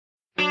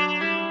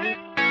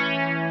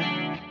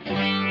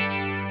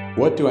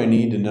What do I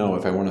need to know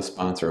if I want to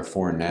sponsor a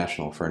foreign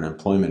national for an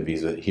employment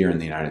visa here in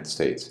the United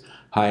States?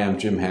 Hi, I'm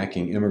Jim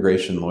Hacking,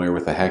 immigration lawyer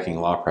with the Hacking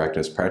Law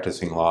Practice,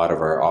 practicing law out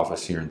of our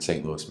office here in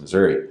St. Louis,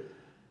 Missouri.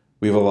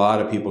 We have a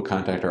lot of people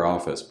contact our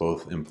office,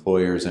 both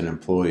employers and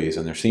employees,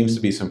 and there seems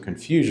to be some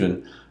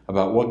confusion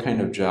about what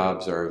kind of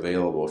jobs are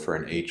available for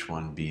an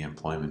H-1b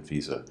employment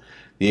visa.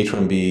 The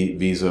H-1b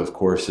visa, of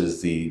course,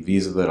 is the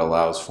visa that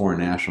allows foreign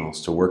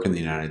nationals to work in the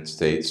United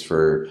States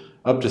for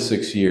up to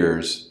 6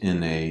 years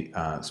in a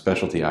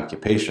specialty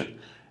occupation.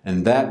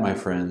 And that, my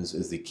friends,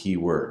 is the key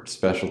word,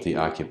 specialty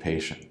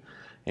occupation.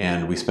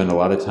 And we spend a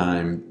lot of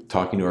time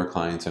talking to our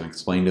clients and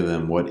explain to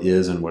them what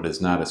is and what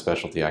is not a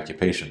specialty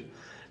occupation.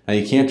 Now,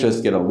 you can't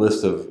just get a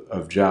list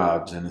of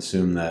jobs and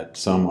assume that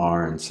some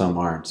are and some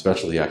aren't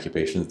specialty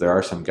occupations. There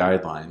are some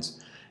guidelines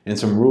and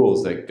some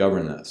rules that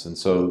govern this. And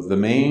so the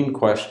main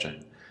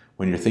question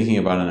when you're thinking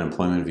about an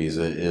employment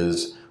visa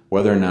is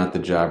whether or not the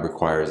job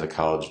requires a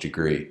college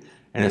degree.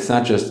 And it's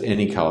not just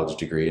any college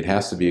degree. It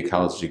has to be a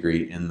college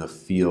degree in the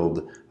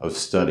field of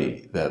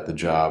study that the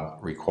job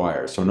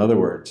requires. So in other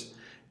words,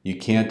 you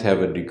can't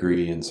have a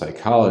degree in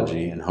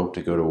psychology and hope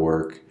to go to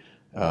work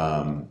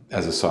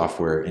as a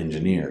software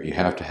engineer. You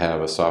have to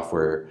have a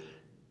software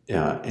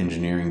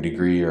engineering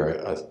degree or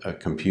a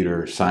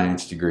computer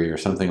science degree or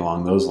something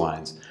along those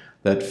lines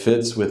that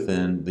fits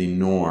within the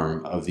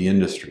norm of the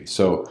industry.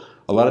 So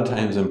a lot of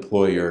times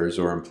employers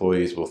or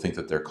employees will think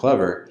that they're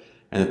clever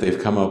and that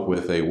they've come up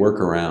with a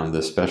workaround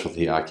the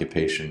specialty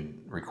occupation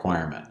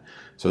requirement.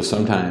 So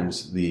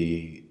sometimes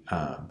the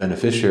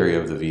beneficiary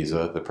of the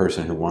visa, the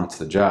person who wants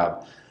the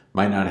job,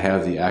 might not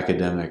have the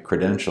academic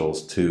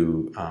credentials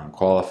to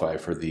qualify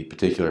for the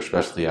particular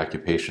specialty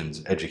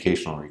occupation's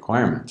educational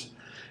requirements.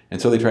 And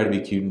so they try to be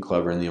cute and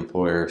clever, and the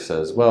employer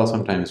says, well,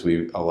 sometimes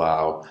we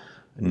allow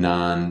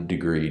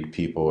non-degreed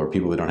people or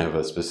people that don't have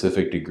a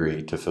specific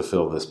degree to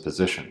fulfill this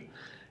position.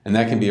 And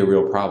that can be a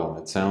real problem.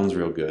 It sounds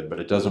real good, but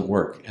it doesn't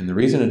work. And the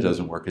reason it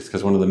doesn't work is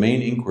because one of the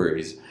main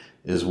inquiries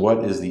is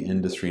what is the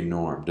industry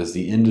norm? Does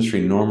the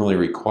industry normally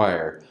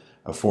require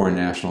a foreign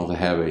national to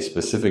have a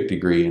specific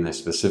degree in a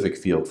specific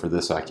field for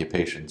this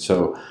occupation?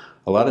 So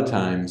a lot of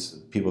times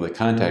people that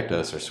contact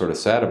us are sort of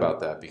sad about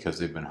that because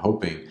they've been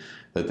hoping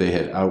that they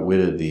had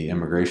outwitted the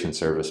Immigration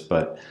Service.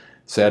 But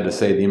sad to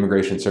say, the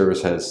Immigration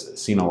Service has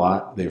seen a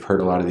lot. They've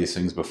heard a lot of these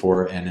things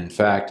before. And in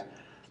fact,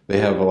 they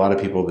have a lot of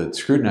people that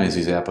scrutinize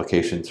these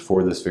applications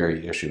for this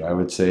very issue. I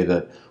would say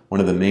that one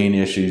of the main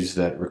issues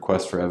that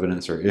requests for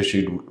evidence are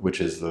issued,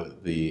 which is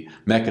the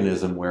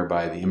mechanism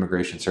whereby the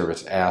Immigration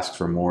Service asks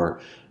for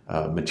more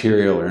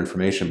material or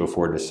information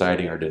before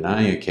deciding or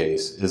denying a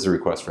case, is the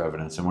request for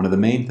evidence. And one of the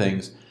main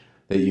things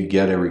that you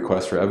get a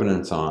request for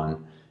evidence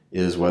on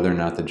is whether or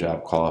not the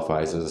job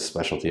qualifies as a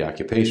specialty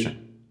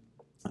occupation.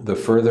 The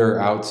further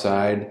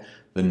outside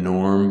the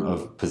norm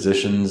of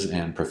positions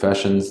and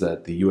professions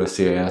that the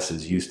USCIS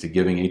is used to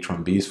giving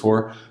H-1Bs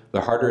for,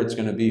 the harder it's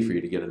going to be for you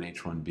to get an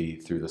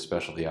H-1B through the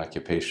specialty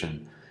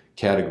occupation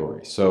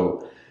category.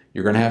 So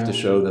you're going to have to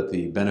show that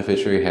the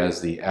beneficiary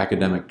has the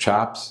academic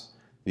chops,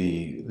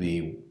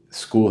 the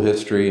school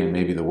history, and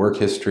maybe the work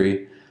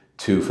history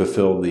to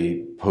fulfill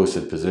the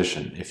posted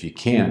position. If you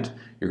can't,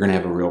 you're going to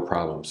have a real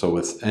problem. So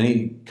with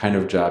any kind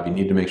of job, you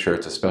need to make sure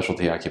it's a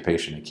specialty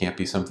occupation. It can't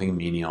be something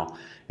menial.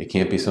 It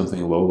can't be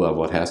something low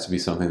level. It has to be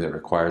something that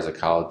requires a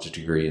college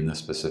degree in this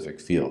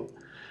specific field.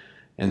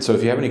 And so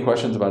if you have any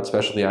questions about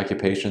specialty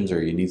occupations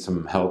or you need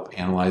some help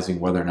analyzing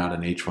whether or not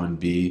an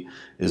H-1B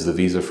is the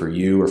visa for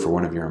you or for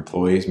one of your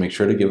employees, make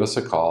sure to give us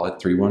a call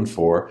at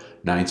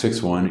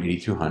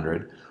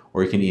 314-961-8200,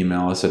 or you can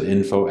email us at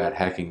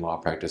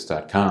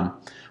info@hackinglawpractice.com.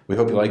 We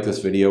hope you like this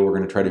video. We're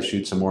going to try to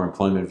shoot some more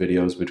employment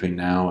videos between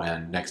now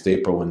and next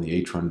April when the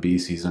H-1B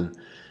season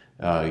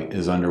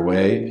is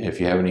underway.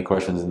 If you have any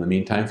questions in the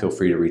meantime, feel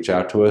free to reach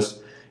out to us.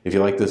 If you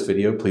like this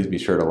video, please be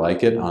sure to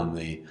like it on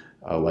the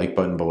like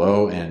button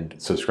below and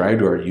subscribe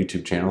to our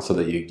YouTube channel so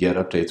that you get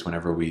updates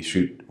whenever we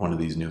shoot one of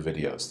these new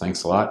videos.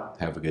 Thanks a lot.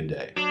 Have a good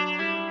day.